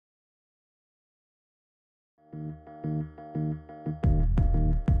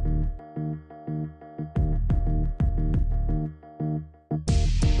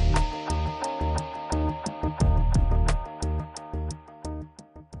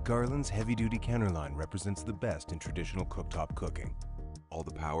Garland's heavy-duty counterline represents the best in traditional cooktop cooking. All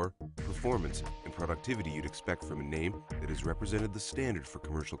the power, performance, and productivity you'd expect from a name that has represented the standard for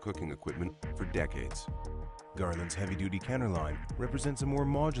commercial cooking equipment for decades. Garland's heavy-duty counterline represents a more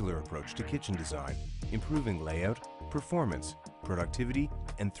modular approach to kitchen design, improving layout, performance, productivity,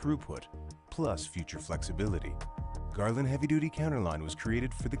 and throughput, plus future flexibility. Garland heavy-duty counterline was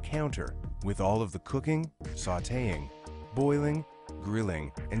created for the counter, with all of the cooking, sautéing, boiling, grilling,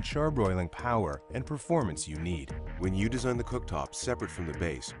 and charbroiling power and performance you need. When you design the cooktop separate from the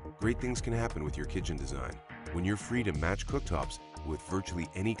base, great things can happen with your kitchen design. When you're free to match cooktops with virtually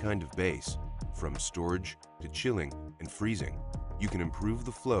any kind of base, from storage to chilling and freezing, you can improve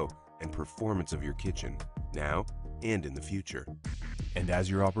the flow and performance of your kitchen, now and in the future. And as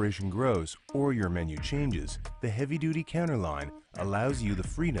your operation grows or your menu changes, the heavy-duty counterline allows you the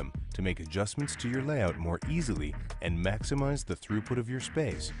freedom to make adjustments to your layout more easily and maximize the throughput of your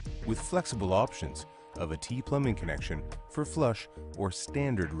space with flexible options of a T-plumbing connection for flush or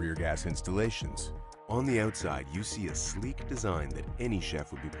standard rear gas installations. On the outside, you see a sleek design that any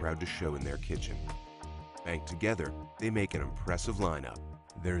chef would be proud to show in their kitchen. Banked together, they make an impressive lineup.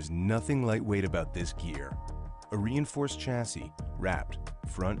 There's nothing lightweight about this gear. A reinforced chassis wrapped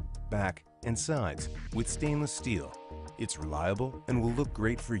front, back, and sides with stainless steel. It's reliable and will look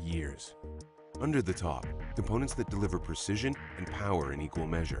great for years. Under the top, components that deliver precision and power in equal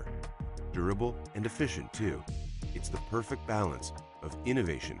measure. Durable and efficient too. It's the perfect balance of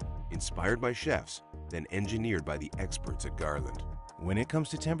innovation inspired by chefs, then engineered by the experts at Garland. When it comes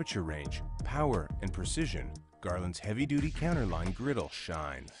to temperature range, power, and precision, Garland's heavy-duty counterline griddle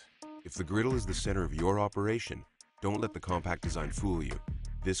shines. If the griddle is the center of your operation, don't let the compact design fool you.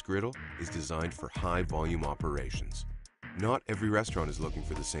 This griddle is designed for high-volume operations. Not every restaurant is looking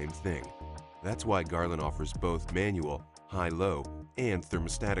for the same thing. That's why Garland offers both manual, high-low, and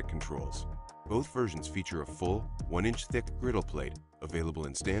thermostatic controls. Both versions feature a full 1-inch thick griddle plate, available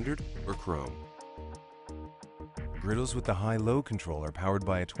in standard or chrome. Griddles with the high-low control are powered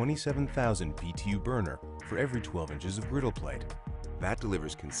by a 27,000 BTU burner for every 12 inches of griddle plate. That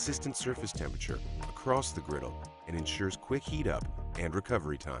delivers consistent surface temperature across the griddle and ensures quick heat up and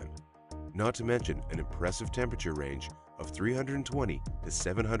recovery time. Not to mention an impressive temperature range of 320 to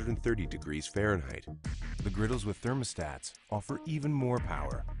 730 degrees Fahrenheit. The griddles with thermostats offer even more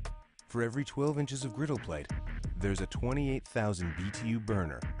power. For every 12 inches of griddle plate, there's a 28,000 BTU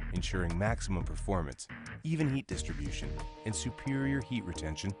burner, ensuring maximum performance, even heat distribution, and superior heat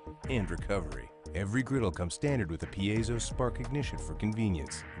retention and recovery. Every griddle comes standard with a piezo spark ignition for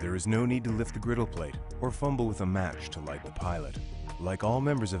convenience. There is no need to lift the griddle plate or fumble with a match to light the pilot. Like all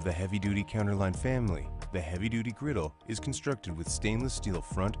members of the heavy-duty counterline family, the heavy-duty griddle is constructed with stainless steel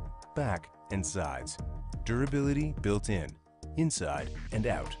front, back, and sides. Durability built in, inside and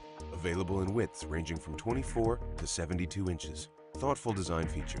out. Available in widths ranging from 24 to 72 inches. Thoughtful design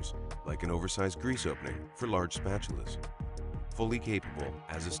features, like an oversized grease opening for large spatulas. Fully capable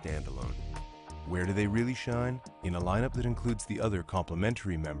as a standalone. Where do they really shine? In a lineup that includes the other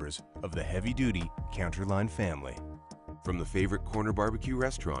complementary members of the heavy-duty counterline family. From the favorite corner barbecue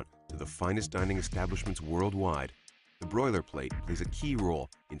restaurant to the finest dining establishments worldwide, the broiler plate plays a key role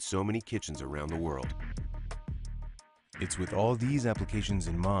in so many kitchens around the world. It's with all these applications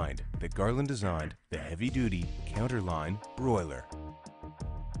in mind that Garland designed the heavy-duty counterline broiler.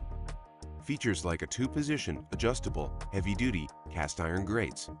 Features like a 2-position, adjustable, heavy-duty cast iron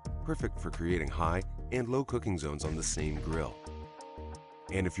grates, perfect for creating high and low cooking zones on the same grill.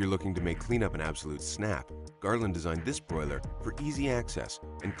 And if you're looking to make cleanup an absolute snap, Garland designed this broiler for easy access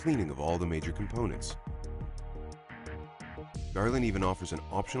and cleaning of all the major components. Garland even offers an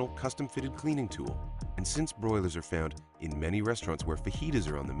optional custom-fitted cleaning tool. And since broilers are found in many restaurants where fajitas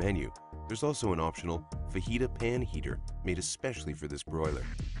are on the menu, there's also an optional fajita pan heater made especially for this broiler.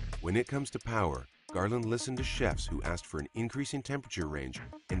 When it comes to power, Garland listened to chefs who asked for an increase in temperature range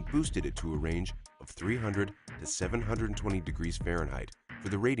and boosted it to a range of 300 to 720 degrees Fahrenheit for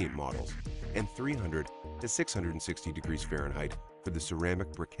the radiant models and 300 to 660 degrees Fahrenheit for the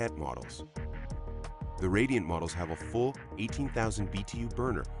ceramic briquette models. The radiant models have a full 18,000 BTU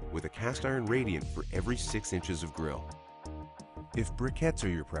burner with a cast iron radiant for every 6 inches of grill. If briquettes are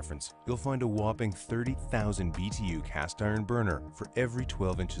your preference, you'll find a whopping 30,000 BTU cast iron burner for every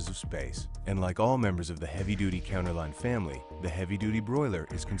 12 inches of space. And like all members of the heavy-duty Counterline family, the heavy-duty broiler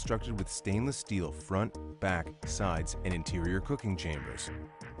is constructed with stainless steel front, back, sides, and interior cooking chambers.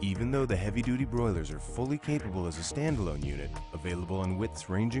 Even though the heavy-duty broilers are fully capable as a standalone unit, available in widths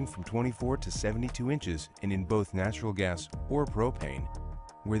ranging from 24 to 72 inches and in both natural gas or propane,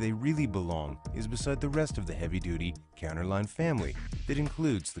 where they really belong is beside the rest of the heavy-duty Counterline family that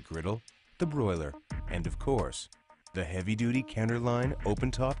includes the griddle, the broiler, and of course, the heavy-duty Counterline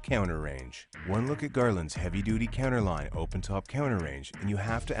open-top counter range. One look at Garland's heavy-duty Counterline open-top counter range and you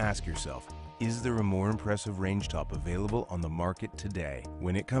have to ask yourself, is there a more impressive range top available on the market today?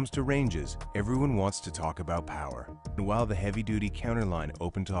 When it comes to ranges, everyone wants to talk about power. And while the heavy-duty Counterline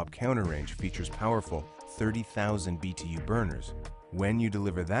open-top counter range features powerful 30,000 BTU burners, when you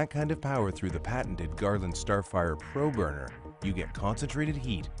deliver that kind of power through the patented Garland Starfire Pro burner, you get concentrated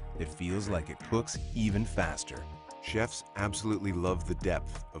heat that feels like it cooks even faster. Chefs absolutely love the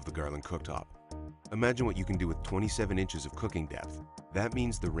depth of the Garland cooktop. Imagine what you can do with 27 inches of cooking depth. That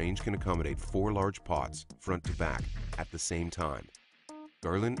means the range can accommodate 4 large pots, front to back, at the same time.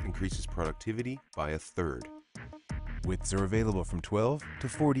 Garland increases productivity by 1/3. Widths are available from 12 to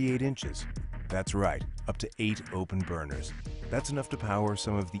 48 inches. That's right, up to 8 open burners. That's enough to power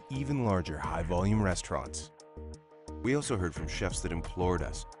some of the even larger high-volume restaurants. We also heard from chefs that implored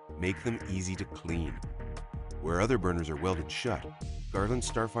us, make them easy to clean. Where other burners are welded shut, Garland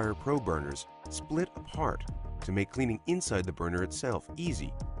Starfire Pro burners split apart to make cleaning inside the burner itself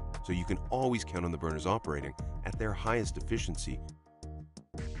easy, so you can always count on the burners operating at their highest efficiency.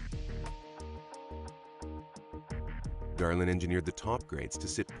 Garland engineered the top grades to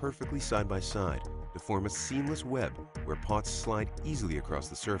sit perfectly side by side to form a seamless web where pots slide easily across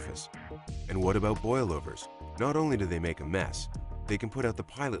the surface. And what about boilovers? Not only do they make a mess, they can put out the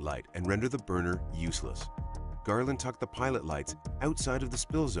pilot light and render the burner useless. Garland tucked the pilot lights outside of the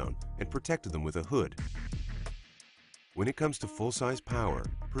spill zone and protected them with a hood. When it comes to full-size power,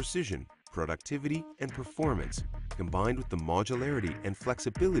 precision, productivity, and performance, combined with the modularity and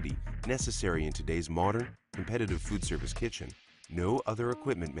flexibility necessary in today's modern, competitive food service kitchen, no other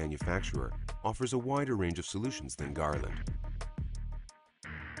equipment manufacturer offers a wider range of solutions than Garland.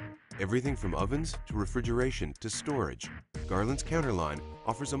 Everything from ovens to refrigeration to storage, Garland's Counterline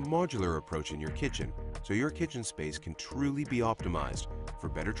offers a modular approach in your kitchen, so your kitchen space can truly be optimized for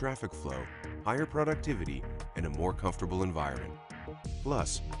better traffic flow, higher productivity, and a more comfortable environment.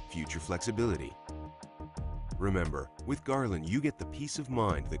 Plus, future flexibility. Remember, with Garland, you get the peace of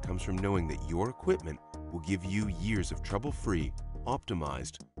mind that comes from knowing that your equipment will give you years of trouble-free,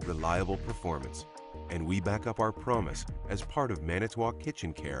 optimized, reliable performance. And we back up our promise as part of Manitowoc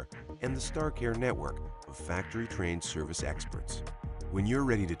Kitchen Care and the Star Care network of factory-trained service experts. When you're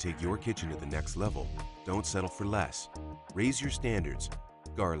ready to take your kitchen to the next level, don't settle for less. Raise your standards.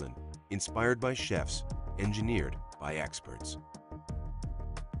 Garland, inspired by chefs, engineered by experts.